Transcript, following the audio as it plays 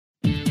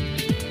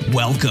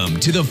Welcome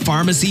to the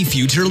Pharmacy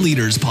Future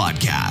Leaders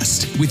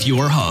Podcast with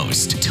your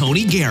host,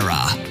 Tony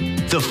Guerra.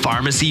 The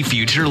Pharmacy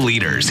Future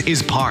Leaders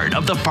is part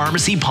of the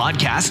Pharmacy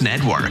Podcast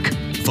Network,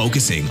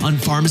 focusing on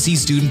pharmacy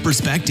student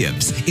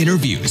perspectives,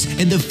 interviews,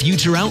 and the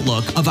future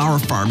outlook of our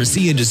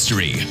pharmacy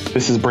industry.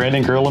 This is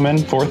Brandon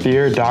Gerleman, fourth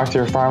year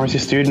Doctor of Pharmacy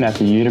student at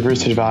the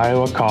University of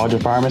Iowa College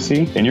of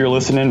Pharmacy, and you're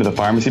listening to the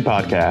Pharmacy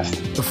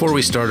Podcast. Before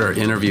we start our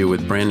interview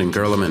with Brandon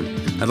Gerleman,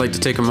 I'd like to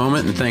take a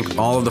moment and thank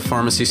all of the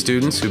pharmacy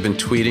students who've been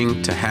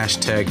tweeting to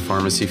hashtag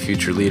Pharmacy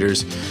Future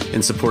Leaders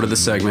in support of the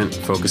segment,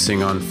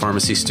 focusing on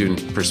pharmacy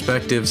student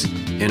perspectives,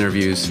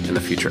 interviews, and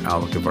the future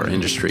outlook of our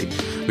industry.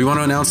 We want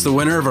to announce the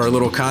winner of our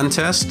little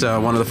contest.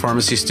 One of the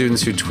pharmacy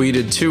students who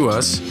tweeted to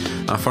us,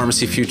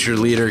 Pharmacy Future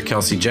Leader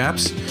Kelsey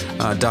Japs,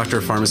 Doctor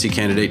of Pharmacy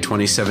Candidate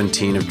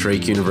 2017 of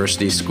Drake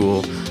University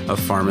School of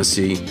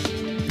Pharmacy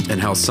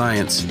and Health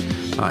Science,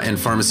 and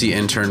pharmacy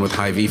intern with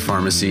Hy-Vee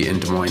Pharmacy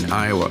in Des Moines,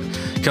 Iowa.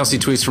 Kelsey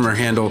tweets from her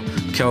handle,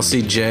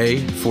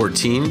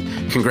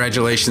 KelseyJ14.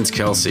 Congratulations,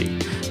 Kelsey.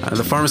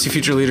 The Pharmacy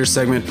Future Leaders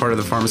segment, part of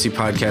the Pharmacy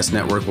Podcast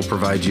Network, will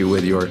provide you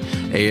with your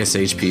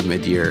ASHP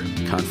Mid-Year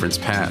Conference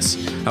Pass.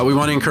 We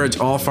want to encourage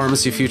all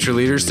Pharmacy Future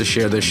Leaders to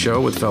share this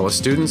show with fellow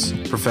students,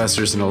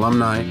 professors, and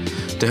alumni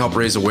to help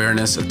raise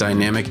awareness of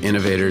dynamic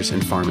innovators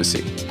in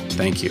pharmacy.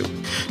 Thank you.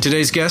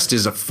 Today's guest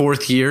is a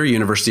fourth-year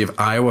University of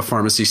Iowa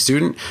pharmacy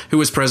student who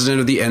was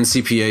president of the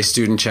NCPA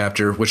student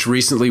chapter, which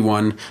recently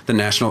won the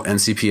National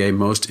NCPA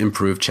Most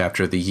Improved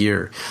Chapter of the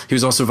Year. He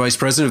was also vice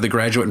president of the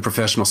Graduate and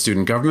Professional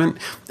Student Government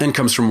and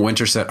comes from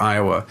Winterset,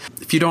 Iowa.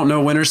 If you don't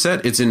know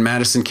Winterset, it's in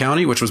Madison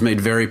County, which was made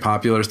very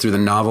popular through the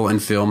novel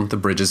and film The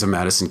Bridges of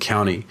Madison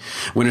County.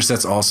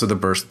 Winterset's also the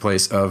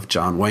birthplace of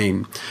John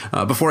Wayne.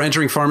 Before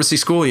entering pharmacy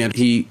school,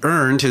 he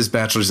earned his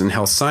bachelor's in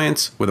health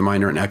science with a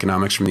minor in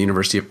economics from the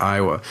University of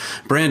Iowa.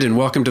 Brandon,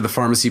 welcome to the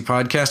Pharmacy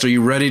Podcast. Are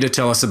you ready to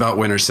tell us about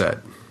Winterset?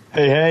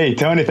 Hey,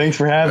 Tony, thanks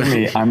for having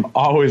me. I'm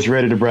always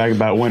ready to brag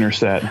about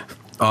Winterset.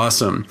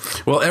 Awesome.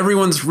 Well,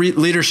 everyone's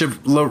leadership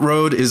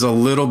road is a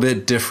little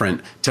bit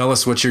different. Tell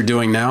us what you're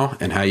doing now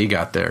and how you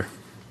got there.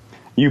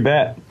 You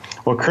bet.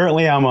 Well,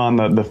 currently I'm on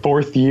the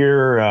fourth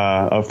year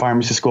of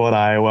pharmacy school at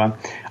Iowa.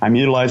 I'm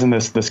utilizing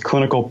this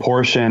clinical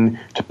portion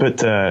to put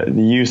to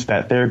the use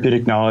that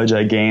therapeutic knowledge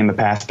I gained the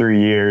past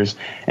 3 years,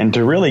 and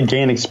to really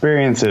gain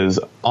experiences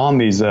on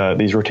these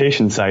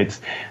rotation sites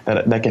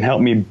that can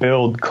help me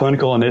build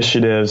clinical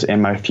initiatives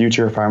in my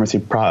future pharmacy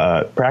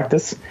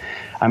practice.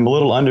 I'm a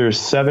little under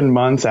 7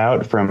 months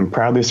out from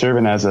proudly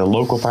serving as a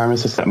local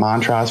pharmacist at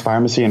Montrose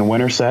Pharmacy in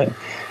Winterset,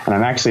 and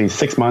I'm actually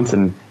 6 months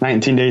and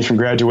 19 days from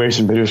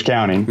graduation in Peters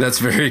County. That's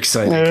very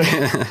exciting.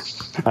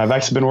 I've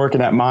actually been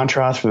working at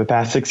Montrose for the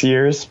past 6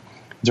 years.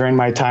 During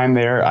my time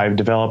there, I've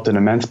developed an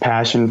immense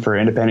passion for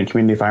independent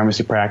community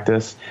pharmacy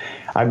practice.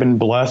 I've been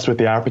blessed with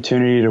the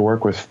opportunity to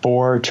work with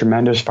 4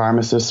 tremendous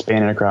pharmacists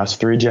spanning across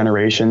 3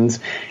 generations,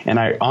 and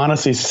I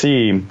honestly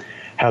see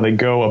how they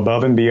go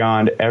above and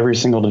beyond every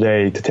single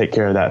day to take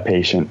care of that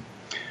patient.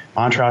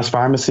 Montrose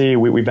Pharmacy,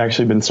 we've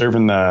actually been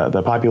serving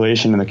the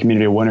population in the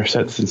community of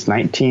Winterset since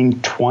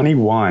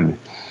 1921.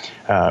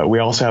 We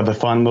also have the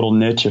fun little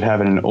niche of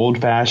having an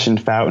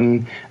old-fashioned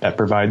fountain that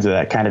provides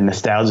that kind of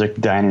nostalgic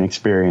dining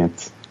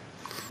experience.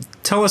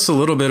 Tell us a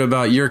little bit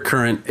about your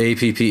current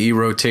APPE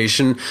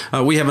rotation.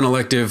 We have an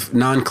elective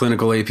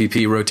non-clinical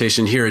APP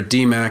rotation here at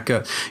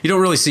DMAC. You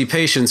don't really see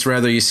patients,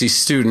 rather you see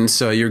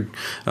students. You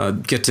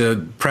get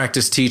to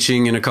practice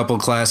teaching in a couple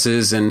of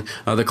classes, and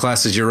the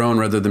class is your own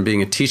rather than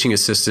being a teaching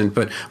assistant.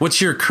 But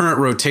what's your current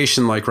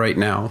rotation like right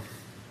now?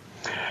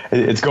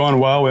 It's going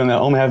well. We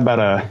only have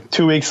about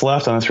 2 weeks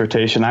left on this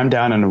rotation. I'm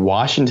down in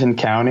Washington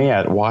County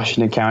at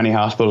Washington County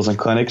Hospitals and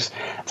Clinics.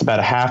 It's about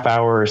a half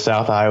hour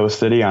south Iowa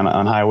City on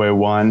Highway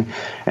 1.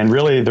 And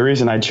really, the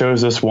reason I chose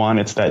this one,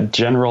 it's that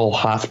general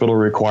hospital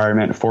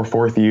requirement for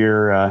fourth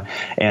year,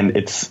 and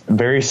it's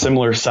very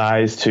similar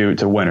size to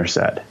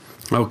Winterset.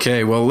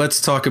 Okay, well, let's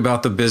talk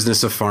about the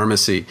business of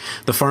pharmacy.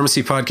 The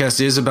Pharmacy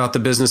Podcast is about the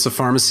business of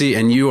pharmacy,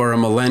 and you are a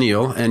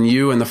millennial, and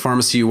you and the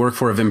pharmacy you work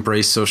for have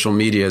embraced social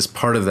media as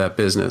part of that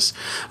business.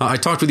 I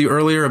talked with you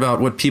earlier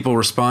about what people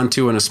respond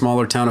to in a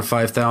smaller town of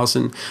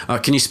 5,000.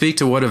 Can you speak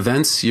to what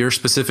events your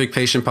specific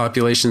patient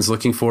population is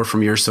looking for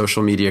from your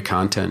social media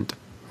content?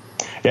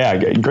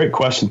 Yeah, great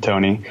question,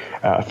 Tony.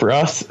 For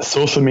us,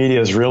 social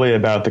media is really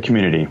about the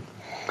community.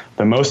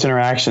 The most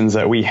interactions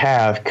that we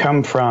have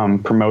come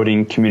from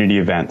promoting community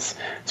events,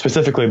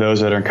 specifically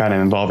those that are kind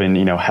of involving,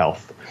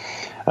 health.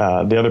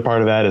 The other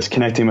part of that is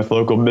connecting with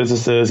local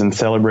businesses and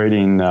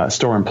celebrating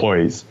store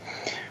employees.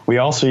 We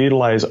also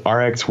utilize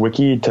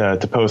RxWiki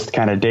to post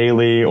kind of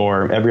daily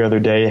or every other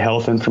day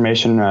health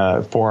information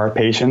for our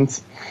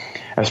patients.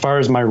 As far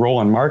as my role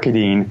in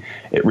marketing,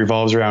 it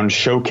revolves around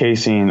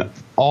showcasing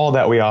all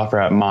that we offer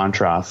at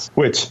Montrose,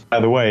 which, by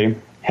the way,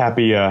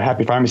 Happy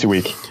Pharmacy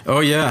Week. Oh,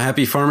 yeah.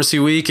 Happy Pharmacy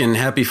Week and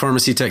Happy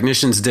Pharmacy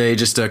Technicians Day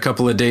just a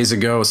couple of days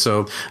ago.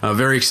 So a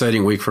very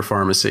exciting week for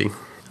pharmacy.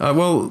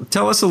 Well,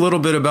 tell us a little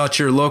bit about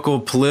your local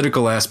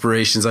political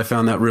aspirations. I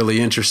found that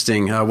really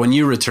interesting when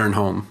you return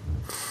home.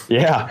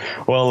 Yeah.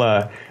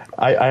 Well,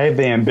 I have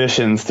the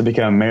ambitions to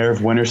become mayor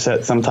of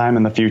Winterset sometime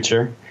in the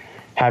future.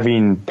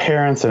 Having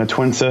parents and a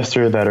twin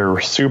sister that are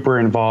super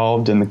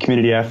involved in the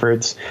community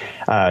efforts,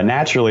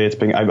 naturally,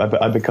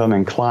 I've become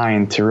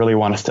inclined to really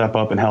want to step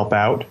up and help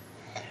out.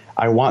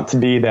 I want to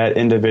be that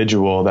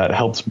individual that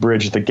helps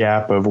bridge the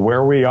gap of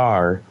where we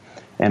are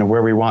and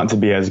where we want to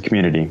be as a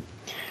community.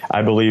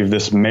 I believe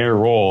this mayor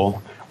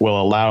role will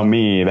allow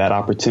me that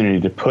opportunity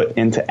to put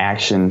into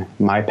action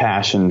my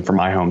passion for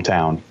my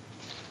hometown.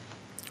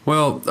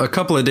 Well, a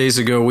couple of days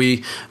ago,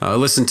 we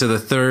listened to the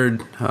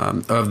third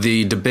of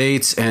the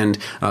debates, and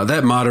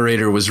that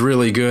moderator was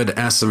really good,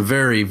 asked some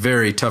very,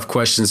 very tough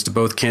questions to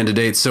both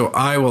candidates. So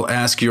I will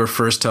ask your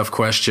first tough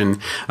question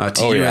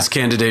to you as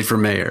candidate for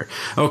mayor.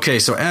 Okay,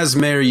 so as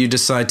mayor, you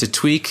decide to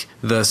tweak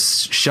the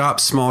Shop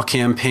Small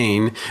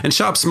campaign, and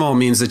Shop Small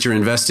means that you're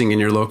investing in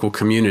your local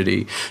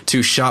community,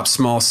 to Shop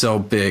Small, Sell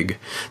Big.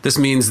 This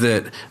means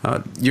that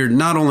you're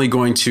not only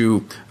going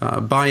to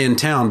buy in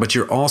town, but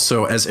you're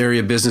also, as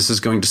area businesses,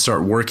 going to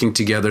start working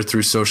together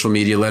through social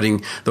media,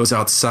 letting those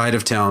outside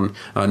of town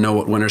know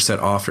what Winterset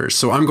offers.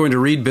 So I'm going to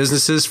read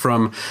businesses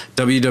from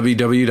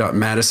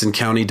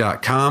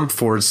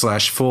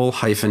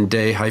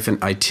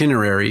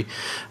www.madisoncounty.com/full-day-itinerary.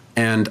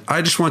 And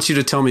I just want you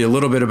to tell me a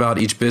little bit about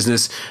each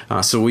business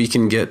so we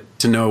can get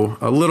to know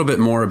a little bit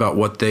more about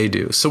what they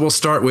do. So we'll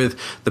start with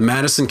the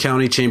Madison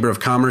County Chamber of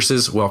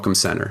Commerce's Welcome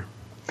Center.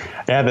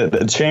 Yeah,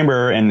 the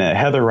Chamber and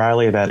Heather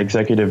Riley, that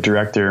executive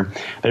director,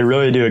 they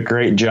really do a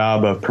great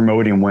job of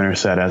promoting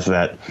Winterset as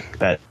that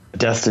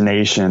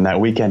destination,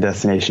 that weekend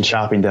destination,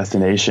 shopping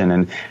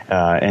destination,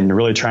 and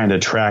really trying to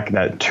attract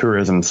that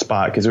tourism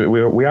spot, because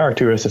we are a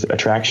tourist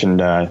attraction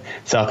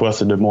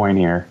southwest of Des Moines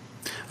here.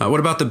 What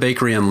about the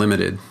Bakery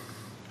Unlimited?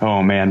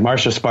 Oh, man,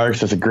 Marcia Sparks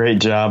does a great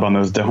job on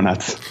those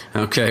donuts.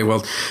 Okay,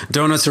 well,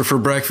 donuts are for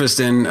breakfast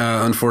and,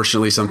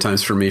 unfortunately,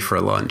 sometimes for me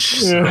for lunch.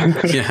 So,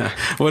 yeah.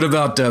 What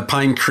about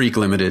Pine Creek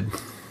Limited?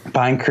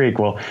 Pine Creek,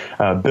 well,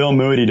 Bill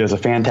Moody does a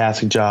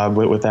fantastic job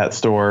with that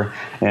store,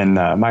 and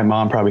my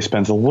mom probably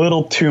spends a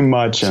little too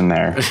much in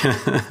there.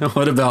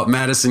 What about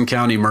Madison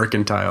County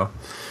Mercantile?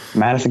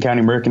 Madison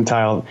County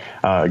Mercantile,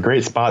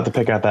 great spot to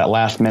pick out that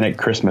last-minute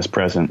Christmas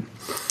present.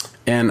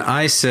 And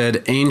I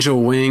said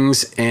Angel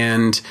Wings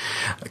and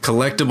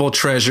Collectible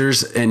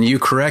Treasures, and you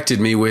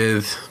corrected me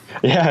with...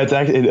 Yeah, it's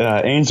actually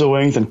Angel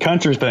Wings and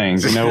Country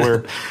Things. You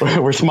know,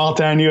 we're small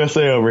town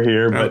USA over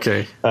here. But,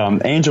 okay.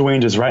 Angel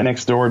Wings is right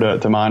next door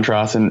to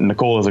Montrose, and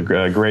Nicole does a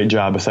great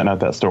job of setting up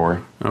that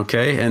store.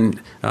 Okay,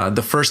 and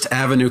the First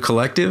Avenue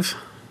Collective?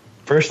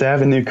 First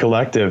Avenue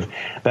Collective,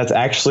 that's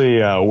actually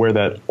where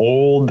that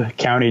old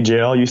county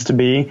jail used to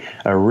be.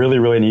 A really,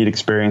 really neat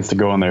experience to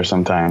go in there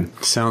sometime.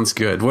 Sounds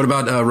good. What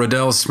about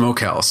Riddell's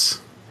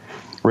Smokehouse?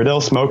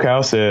 Riddell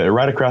Smokehouse,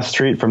 right across the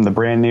street from the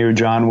brand new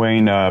John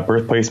Wayne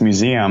Birthplace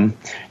Museum.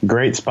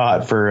 Great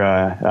spot for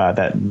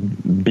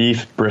that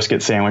beef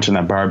brisket sandwich and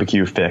that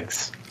barbecue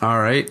fix. All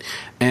right.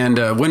 And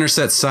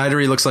Winterset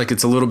Cidery looks like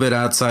it's a little bit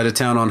outside of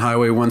town on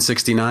Highway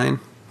 169.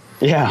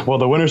 Yeah, well,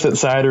 the Winterset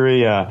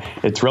Cidery,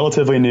 it's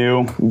relatively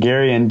new.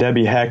 Gary and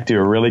Debbie Heck do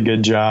a really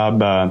good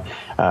job.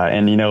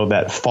 And, you know,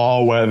 that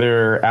fall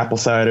weather, apple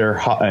cider,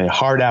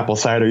 hard apple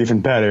cider, even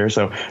better.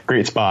 So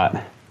great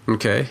spot.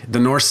 Okay. The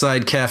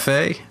Northside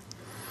Cafe?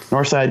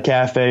 Northside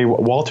Cafe,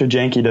 Walter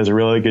Jenke does a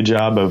really good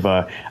job of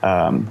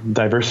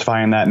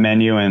diversifying that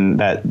menu, and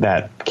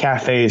that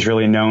cafe is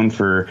really known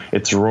for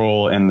its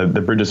role in the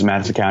Bridges of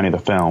Madison County, the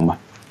film.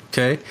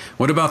 Okay.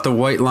 What about the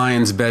White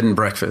Lions Bed and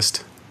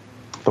Breakfast?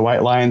 The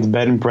White Lions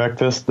Bed and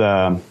Breakfast,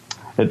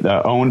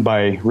 owned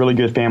by really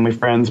good family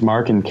friends,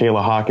 Mark and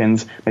Kayla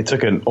Hawkins. They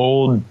took an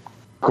old,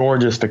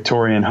 gorgeous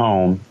Victorian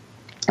home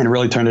and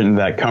really turned it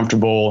into that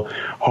comfortable,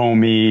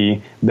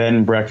 homey bed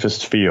and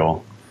breakfast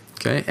feel.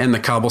 Okay, and the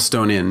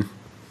Cobblestone Inn.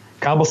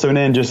 Cobblestone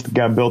Inn just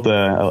got built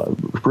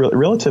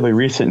relatively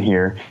recent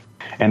here,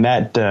 and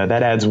that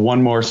adds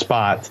one more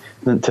spot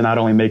to not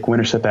only make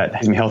Winterset that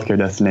healthcare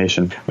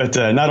destination, but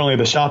not only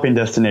the shopping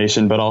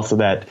destination, but also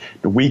that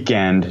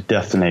weekend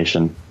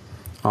destination.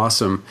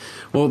 Awesome.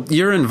 Well,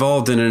 you're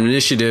involved in an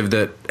initiative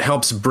that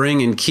helps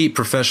bring and keep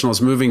professionals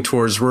moving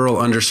towards rural,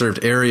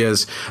 underserved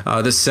areas.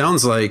 This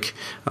sounds like,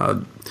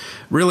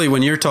 really,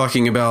 when you're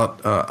talking about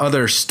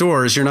other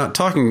stores, you're not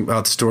talking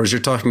about stores, you're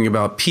talking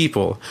about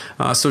people.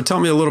 So tell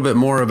me a little bit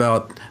more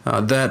about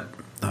that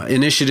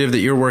initiative that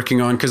you're working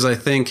on, because I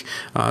think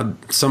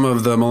some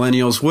of the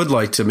millennials would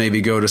like to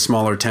maybe go to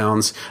smaller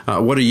towns.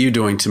 What are you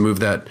doing to move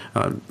that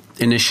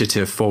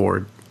initiative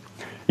forward?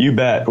 You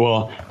bet.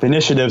 Well, the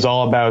initiative is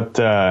all about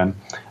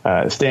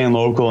staying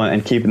local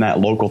and keeping that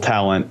local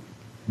talent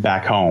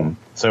back home.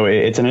 So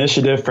it's an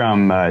initiative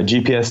from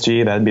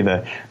GPSG, that'd be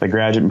the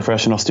Graduate and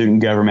Professional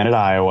Student Government at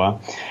Iowa.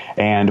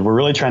 And we're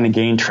really trying to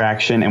gain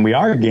traction, and we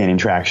are gaining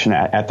traction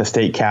at the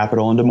state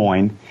capitol in Des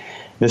Moines.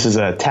 This is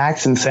a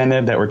tax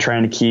incentive that we're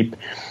trying to keep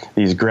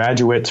these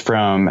graduates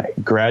from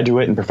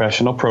graduate and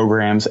professional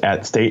programs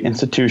at state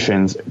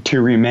institutions to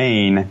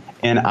remain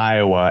in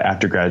Iowa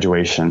after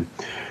graduation.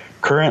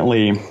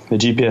 Currently, the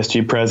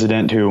GPSG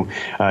president, who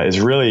is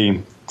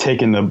really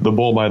taking the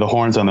bull by the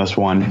horns on this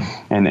one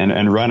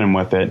and running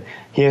with it.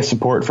 He has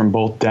support from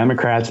both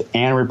Democrats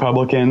and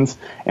Republicans,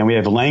 and we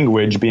have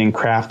language being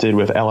crafted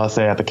with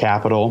LSA at the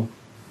Capitol.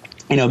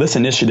 This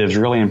initiative is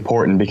really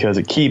important because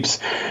it keeps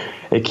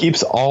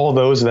all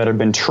those that have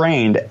been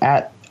trained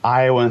at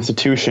Iowa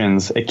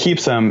institutions, it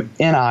keeps them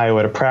in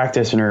Iowa to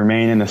practice and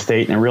remain in the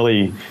state and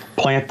really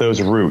plant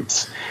those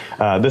roots.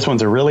 This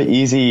one's a really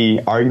easy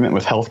argument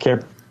with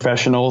healthcare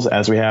professionals,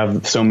 as we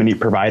have so many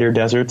provider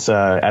deserts,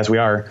 as we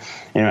are,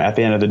 at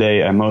the end of the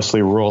day, a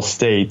mostly rural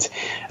state.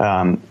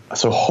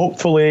 So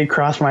hopefully,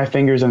 cross my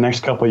fingers, in the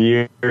next couple of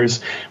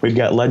years, we've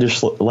got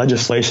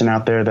legislation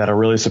out there that'll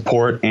really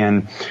support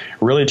and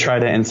really try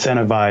to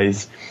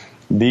incentivize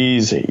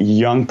these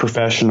young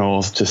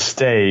professionals to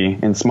stay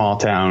in small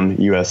town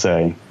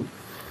USA.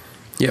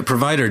 Yeah,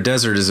 provider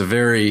desert is a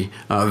very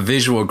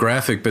visual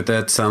graphic, but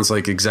that sounds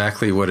like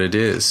exactly what it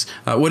is.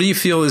 What do you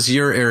feel is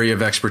your area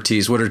of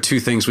expertise? What are two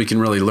things we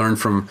can really learn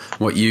from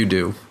what you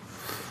do?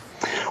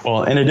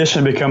 Well, in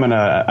addition to becoming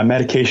a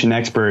medication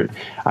expert,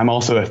 I'm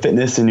also a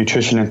fitness and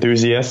nutrition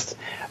enthusiast.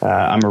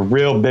 I'm a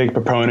real big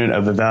proponent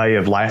of the value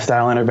of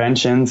lifestyle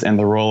interventions and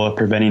the role of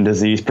preventing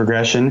disease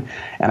progression.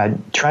 And I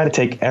try to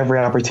take every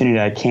opportunity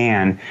I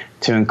can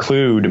to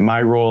include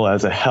my role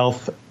as a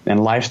health and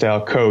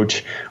lifestyle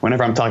coach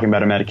whenever I'm talking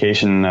about a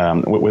medication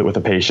with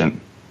a patient.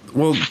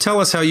 Well, tell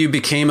us how you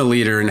became a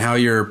leader and how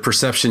your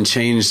perception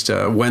changed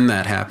when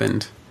that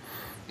happened.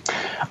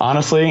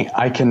 Honestly,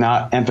 I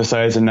cannot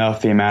emphasize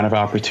enough the amount of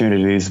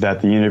opportunities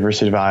that the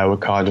University of Iowa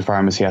College of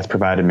Pharmacy has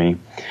provided me.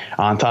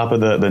 On top of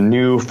the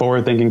new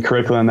forward-thinking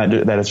curriculum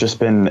that has just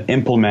been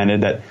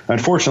implemented that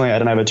unfortunately I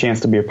don't have a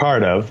chance to be a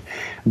part of,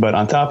 but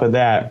on top of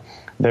that,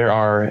 there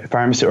are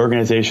pharmacy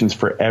organizations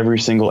for every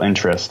single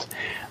interest.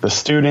 The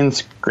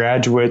students,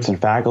 graduates, and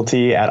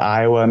faculty at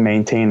Iowa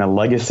maintain a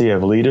legacy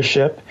of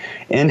leadership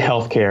in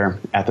healthcare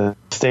at the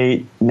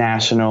state,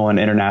 national, and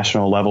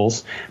international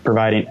levels,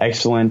 providing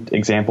excellent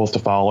examples to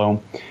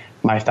follow.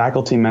 My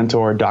faculty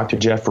mentor, Dr.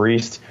 Jeff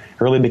Reist,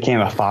 really became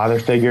a father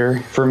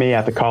figure for me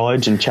at the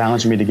college and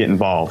challenged me to get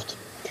involved.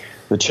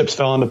 The chips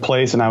fell into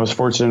place, and I was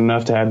fortunate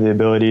enough to have the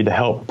ability to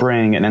help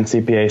bring an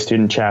NCPA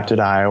student chapter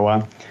to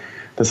Iowa.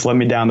 This led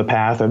me down the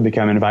path of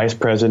becoming vice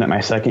president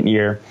my second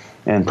year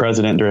and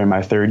president during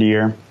my third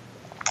year.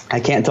 I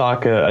can't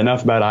talk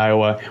enough about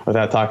Iowa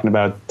without talking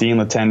about Dean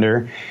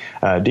Latender.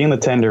 Dean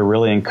Latender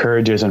really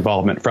encourages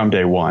involvement from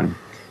day one.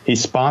 He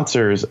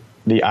sponsors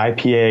the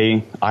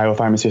IPA, Iowa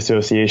Pharmacy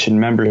Association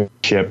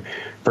membership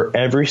for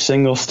every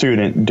single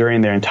student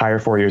during their entire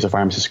 4 years of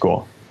pharmacy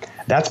school.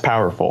 That's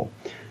powerful.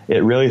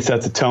 It really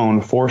sets a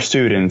tone for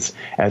students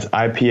as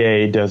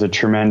IPA does a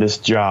tremendous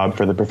job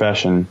for the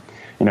profession.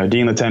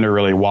 Dean Latender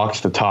really walks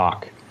the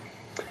talk.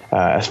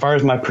 As far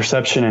as my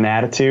perception and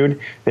attitude,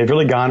 they've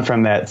really gone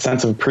from that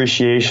sense of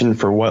appreciation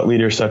for what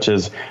leaders such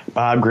as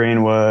Bob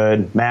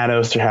Greenwood, Matt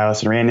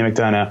Osterhaus, and Randy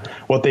McDonough,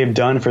 what they've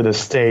done for the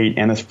state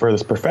and for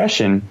this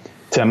profession,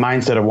 to a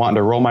mindset of wanting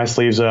to roll my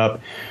sleeves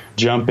up,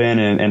 jump in,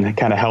 and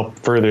kind of help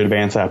further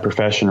advance that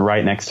profession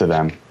right next to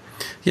them.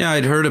 Yeah,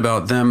 I'd heard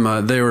about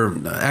them. They were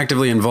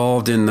actively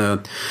involved in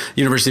the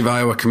University of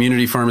Iowa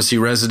Community Pharmacy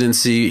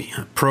Residency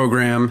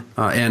Program,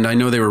 and I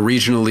know they were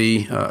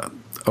regionally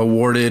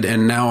awarded,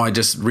 and now I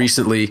just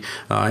recently,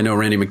 I know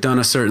Randy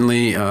McDonough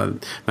certainly,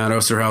 Matt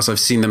Osterhaus, I've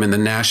seen them in the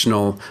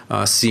national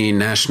scene,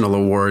 national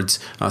awards,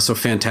 so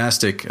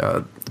fantastic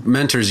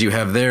mentors you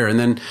have there. And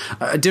then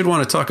I did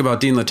want to talk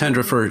about Dean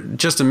Latender for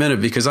just a minute,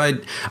 because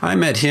I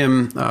met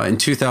him in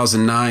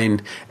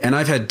 2009, and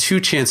I've had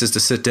two chances to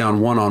sit down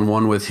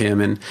one-on-one with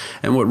him, and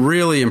what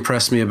really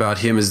impressed me about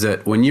him is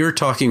that when you're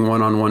talking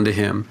one-on-one to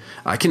him,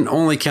 I can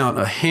only count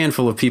a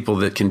handful of people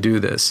that can do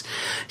this.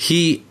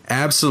 He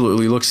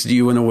absolutely looks at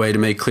you in a way to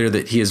make clear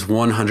that he is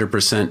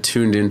 100%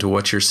 tuned into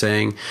what you're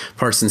saying,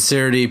 part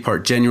sincerity,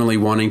 part genuinely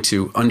wanting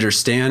to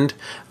understand,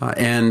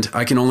 and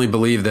I can only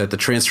believe that the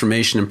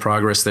transformation and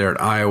progress there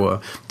at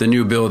Iowa, the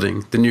new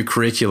building, the new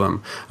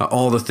curriculum,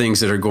 all the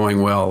things that are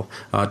going well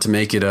to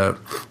make it a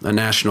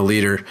national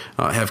leader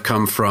have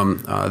come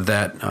from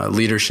that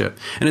leadership.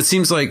 And it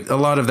seems like a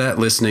lot of that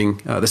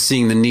listening, the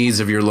seeing the needs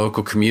of your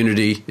local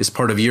community is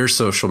part of your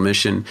social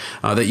mission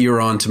that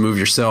you're on to move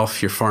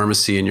yourself, your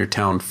pharmacy, and your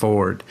town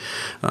forward.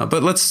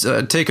 But let's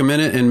take a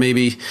minute and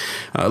maybe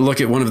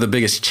look at one of the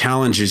biggest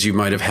challenges you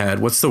might have had.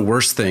 What's the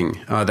worst thing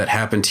that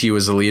happened to you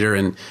as a leader,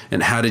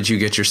 and how did you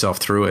get yourself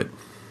through it?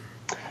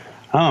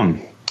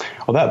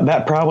 Well,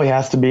 that probably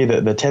has to be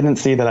the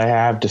tendency that I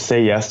have to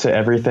say yes to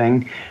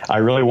everything. I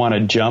really want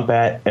to jump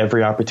at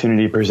every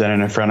opportunity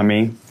presented in front of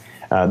me.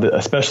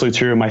 Especially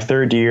true in my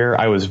third year,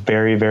 I was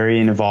very, very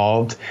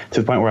involved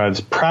to the point where I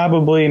was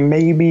probably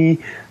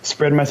maybe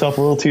spreading myself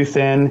a little too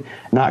thin,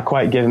 not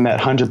quite giving that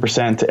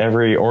 100% to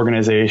every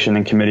organization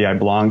and committee I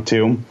belonged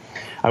to.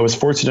 I was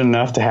fortunate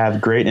enough to have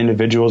great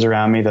individuals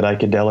around me that I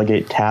could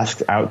delegate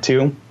tasks out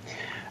to.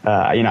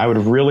 I would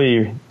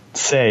really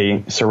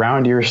say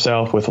surround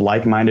yourself with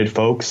like-minded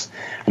folks,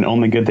 and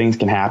only good things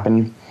can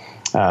happen.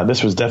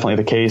 This was definitely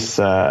the case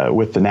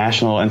with the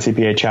National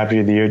NCPA Chapter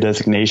of the Year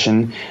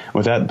designation.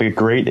 Without the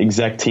great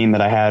exec team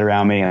that I had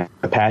around me and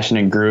the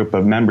passionate group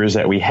of members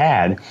that we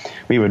had,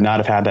 we would not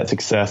have had that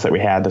success that we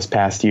had this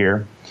past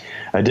year.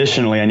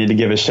 Additionally, I need to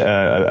give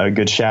a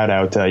good shout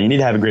out. You need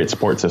to have a great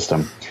support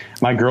system.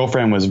 My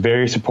girlfriend was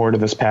very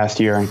supportive this past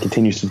year and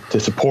continues to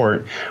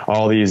support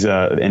all these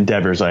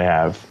endeavors I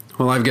have.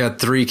 Well, I've got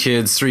 3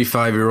 kids, 3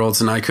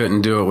 5-year-olds, and I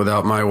couldn't do it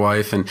without my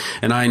wife. And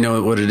I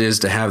know what it is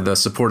to have the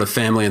support of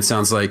family. It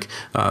sounds like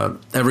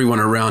everyone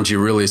around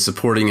you really is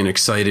supporting and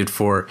excited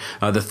for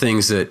the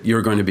things that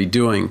you're going to be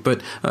doing.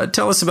 But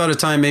tell us about a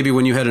time maybe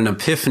when you had an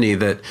epiphany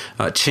that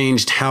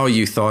changed how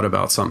you thought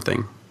about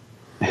something.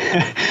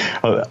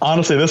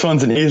 Honestly, this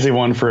one's an easy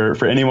one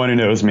for anyone who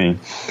knows me.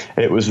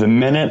 It was the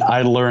minute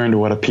I learned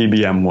what a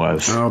PBM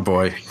was. Oh,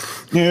 boy.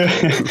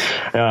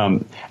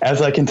 As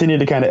I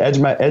continued to kind of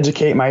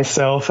educate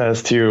myself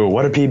as to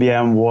what a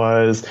PBM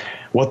was,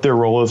 what their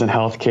role is in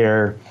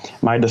healthcare,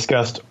 my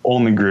disgust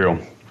only grew.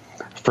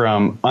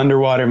 From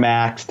underwater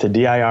max to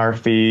DIR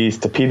fees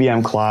to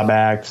PBM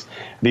clawbacks,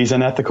 these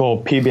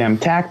unethical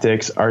PBM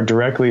tactics are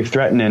directly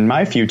threatening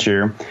my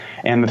future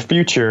and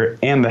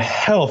the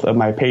health of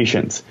my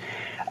patients.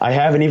 I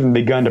haven't even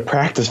begun to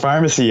practice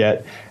pharmacy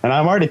yet, and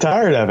I'm already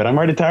tired of it. I'm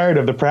already tired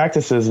of the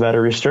practices that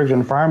are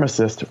restricting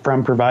pharmacists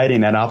from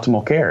providing that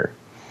optimal care.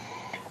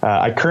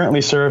 I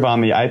currently serve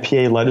on the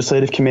IPA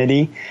Legislative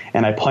Committee,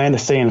 and I plan to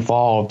stay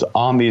involved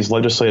on these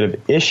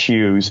legislative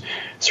issues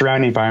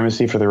surrounding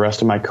pharmacy for the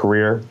rest of my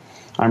career.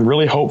 I'm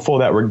really hopeful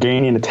that we're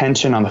gaining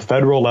attention on the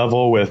federal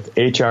level with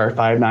H.R.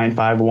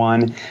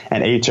 5951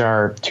 and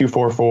H.R.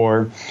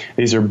 244.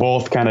 These are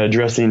both kind of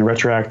addressing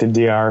retroactive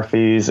DR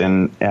fees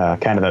and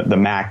kind of the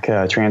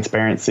MAC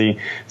transparency.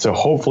 So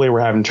hopefully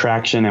we're having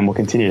traction, and we'll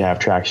continue to have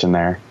traction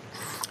there.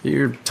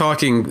 You're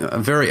talking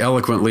very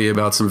eloquently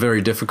about some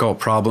very difficult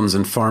problems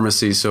in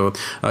pharmacy. So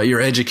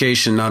your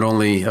education, not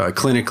only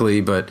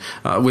clinically, but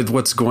with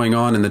what's going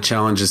on and the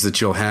challenges that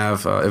you'll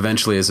have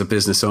eventually as a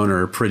business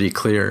owner are pretty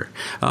clear.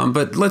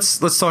 But let's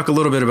talk a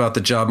little bit about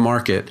the job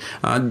market.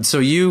 So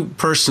you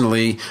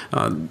personally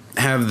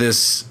have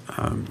this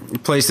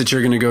place that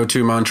you're going to go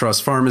to, Montrose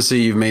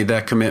Pharmacy. You've made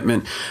that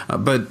commitment,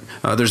 but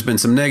there's been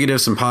some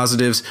negatives, some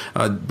positives.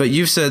 But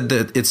you've said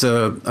that it's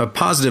a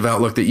positive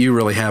outlook that you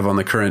really have on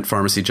the current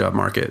pharmacy job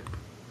market.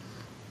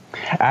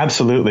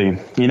 Absolutely.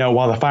 You know,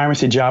 while the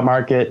pharmacy job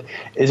market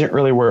isn't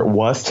really where it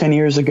was 10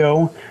 years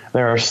ago,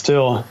 there are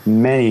still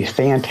many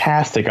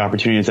fantastic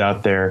opportunities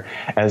out there,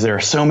 as there are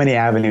so many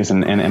avenues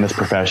in this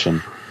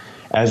profession.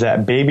 As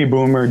that baby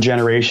boomer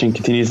generation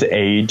continues to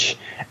age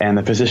and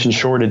the physician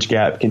shortage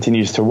gap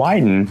continues to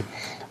widen,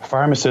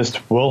 pharmacists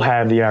will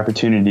have the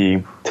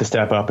opportunity to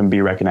step up and be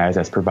recognized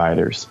as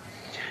providers.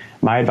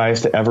 My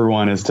advice to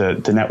everyone is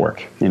to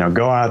network. You know,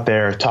 go out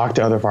there, talk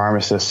to other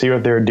pharmacists, see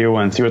what they're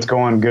doing, see what's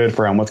going good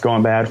for them, what's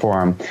going bad for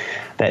them.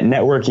 That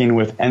networking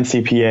with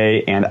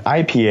NCPA and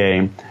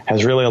IPA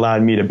has really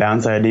allowed me to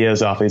bounce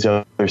ideas off these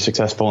other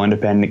successful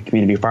independent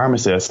community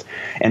pharmacists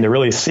and to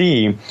really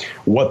see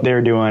what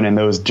they're doing in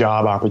those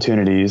job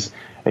opportunities.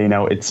 You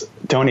know,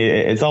 Tony,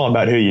 it's all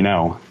about who you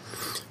know.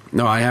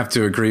 No, I have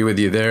to agree with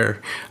you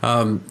there.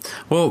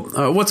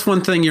 What's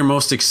one thing you're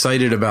most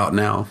excited about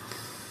now?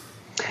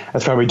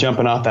 That's probably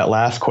jumping off that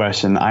last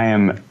question. I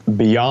am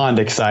beyond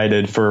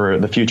excited for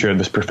the future of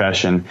this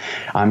profession.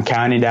 I'm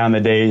counting down the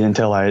days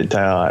until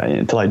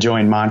I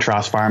join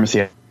Montrose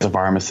Pharmacy as a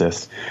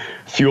pharmacist.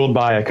 Fueled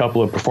by a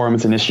couple of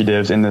performance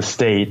initiatives in the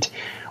state,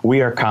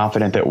 we are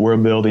confident that we're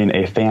building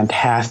a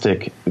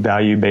fantastic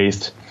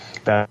value-based,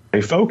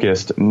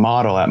 value-focused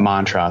model at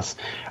Montrose.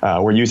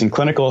 We're using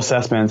clinical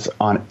assessments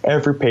on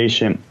every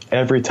patient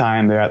every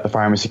time they're at the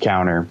pharmacy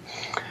counter.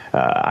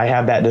 I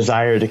have that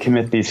desire to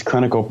commit these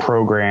clinical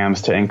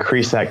programs to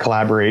increase that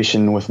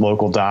collaboration with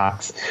local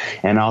docs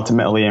and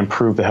ultimately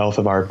improve the health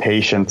of our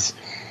patients.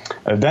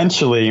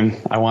 Eventually,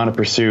 I want to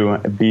pursue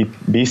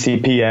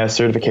BCPS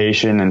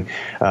certification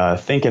and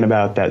thinking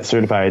about that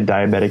certified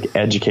diabetic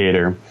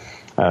educator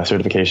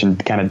certification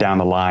kind of down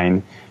the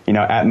line. You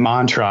know, at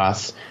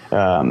Montrose,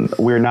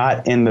 we're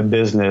not in the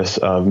business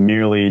of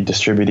merely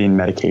distributing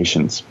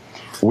medications.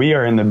 We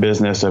are in the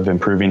business of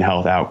improving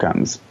health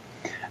outcomes.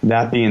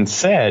 That being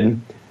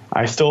said,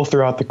 I still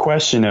throw out the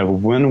question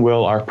of when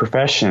will our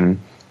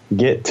profession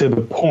get to the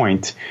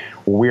point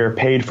where we are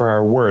paid for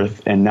our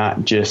worth and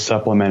not just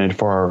supplemented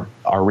for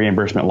our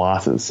reimbursement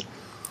losses.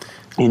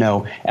 You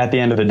know, at the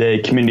end of the day,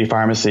 community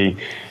pharmacy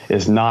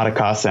is not a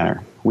cost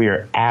center. We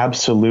are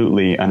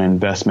absolutely an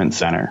investment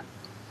center.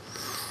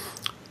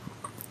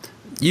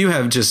 You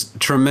have just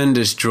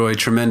tremendous joy,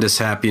 tremendous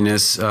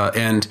happiness,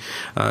 and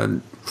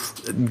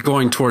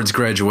going towards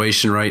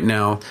graduation right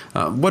now.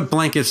 What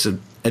blankets of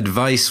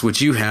advice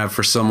would you have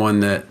for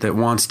someone that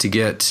wants to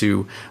get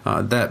to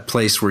that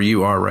place where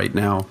you are right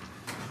now?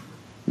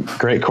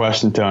 Great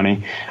question,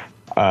 Tony.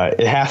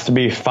 It has to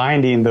be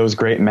finding those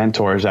great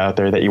mentors out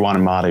there that you want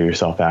to model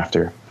yourself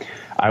after.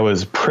 I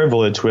was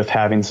privileged with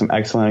having some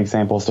excellent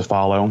examples to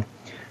follow.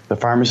 the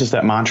pharmacists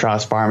at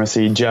Montrose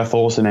Pharmacy, Jeff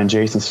Olson and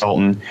Jason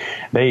Sultan,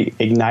 they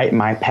ignite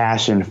my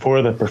passion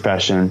for the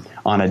profession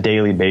on a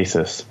daily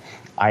basis.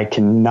 I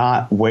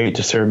cannot wait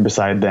to serve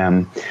beside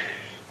them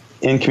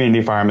in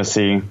community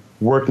pharmacy,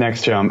 work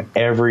next to them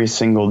every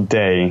single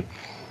day.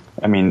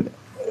 I mean,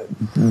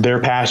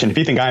 their passion, if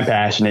you think I'm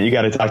passionate, you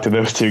got to talk to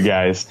those two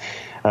guys.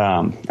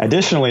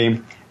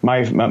 Additionally,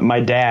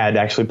 my dad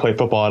actually played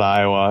football at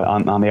Iowa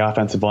on the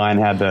offensive line,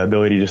 had the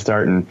ability to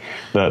start in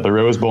the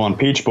Rose Bowl and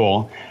Peach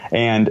Bowl,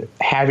 and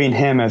having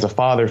him as a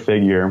father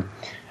figure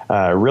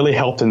really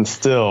helped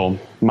instill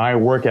my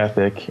work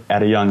ethic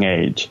at a young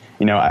age.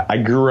 You know, I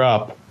grew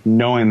up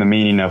knowing the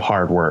meaning of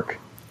hard work.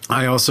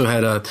 I also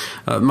had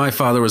my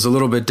father was a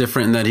little bit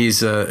different in that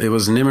it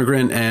was an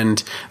immigrant,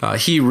 and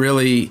he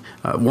really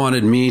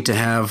wanted me to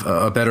have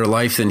a better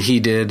life than he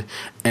did.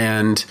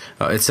 And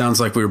it sounds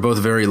like we were both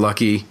very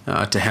lucky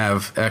to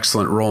have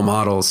excellent role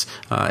models.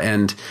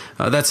 And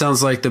that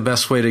sounds like the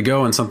best way to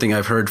go, and something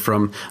I've heard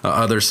from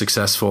other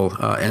successful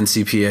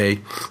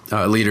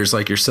NCPA leaders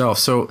like yourself.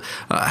 So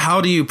how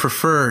do you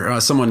prefer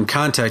someone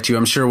contact you?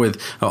 I'm sure with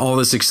all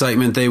this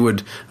excitement, they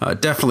would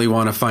definitely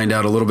want to find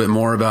out a little bit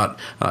more about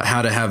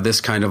how to have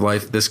this kind of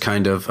life, this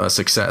kind of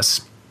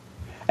success.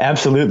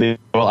 Absolutely.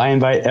 Well, I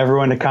invite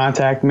everyone to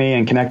contact me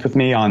and connect with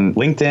me on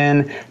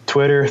LinkedIn,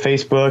 Twitter,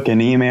 Facebook,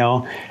 and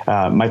email.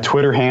 My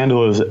Twitter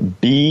handle is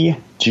BGERLEMAN.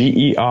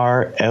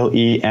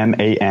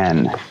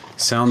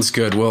 Sounds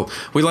good. Well,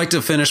 we like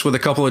to finish with a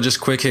couple of just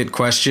quick hit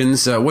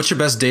questions. What's your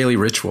best daily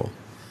ritual?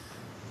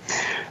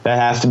 That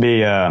has to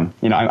be,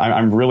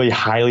 I'm really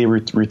highly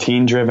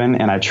routine driven,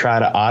 and I try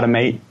to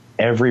automate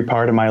every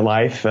part of my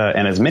life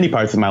and as many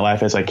parts of my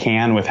life as I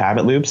can with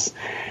habit loops.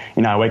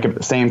 You know, I wake up at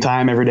the same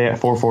time every day at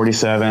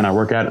 4:47. I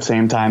work out at the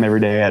same time every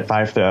day at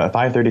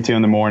 5:32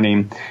 in the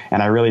morning,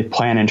 and I really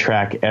plan and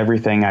track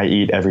everything I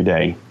eat every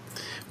day.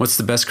 What's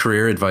the best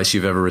career advice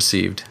you've ever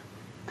received?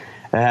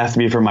 That has to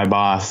be from my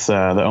boss,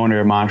 the owner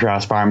of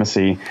Montrose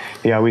Pharmacy.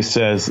 He always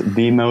says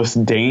the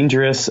most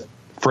dangerous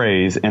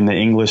phrase in the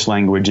English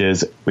language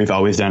is, "We've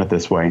always done it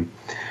this way."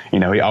 You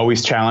know, he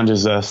always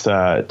challenges us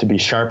to be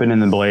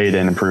sharpening the blade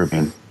and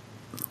improving.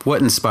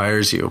 What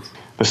inspires you?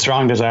 The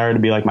strong desire to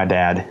be like my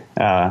dad.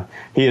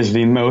 He is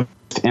the most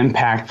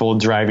impactful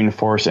driving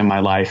force in my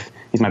life.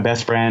 He's my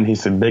best friend.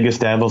 He's the biggest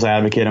devil's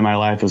advocate in my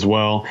life as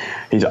well.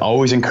 He's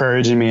always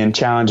encouraging me and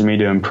challenging me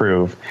to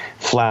improve.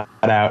 Flat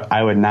out,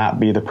 I would not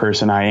be the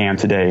person I am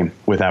today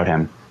without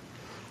him.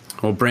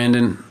 Well,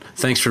 Brandon,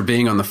 thanks for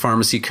being on the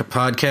Pharmacy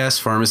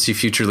Podcast, Pharmacy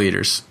Future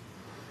Leaders.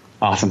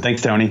 Awesome.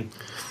 Thanks, Tony.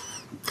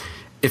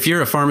 If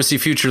you're a pharmacy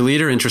future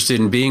leader interested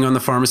in being on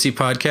the Pharmacy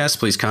Podcast,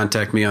 please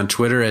contact me on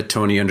Twitter at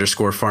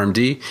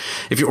Tony_PharmD.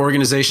 If your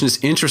organization is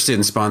interested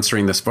in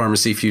sponsoring this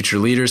Pharmacy Future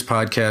Leaders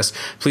podcast,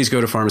 please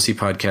go to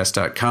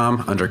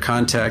pharmacypodcast.com under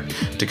contact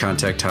to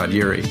contact Todd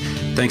Urey.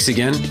 Thanks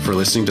again for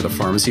listening to the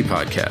Pharmacy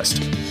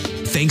Podcast.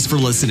 Thanks for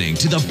listening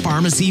to the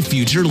Pharmacy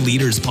Future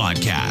Leaders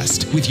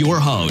Podcast with your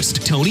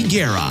host, Tony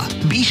Guerra.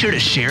 Be sure to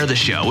share the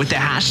show with the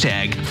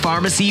hashtag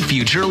Pharmacy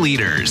Future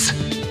Leaders.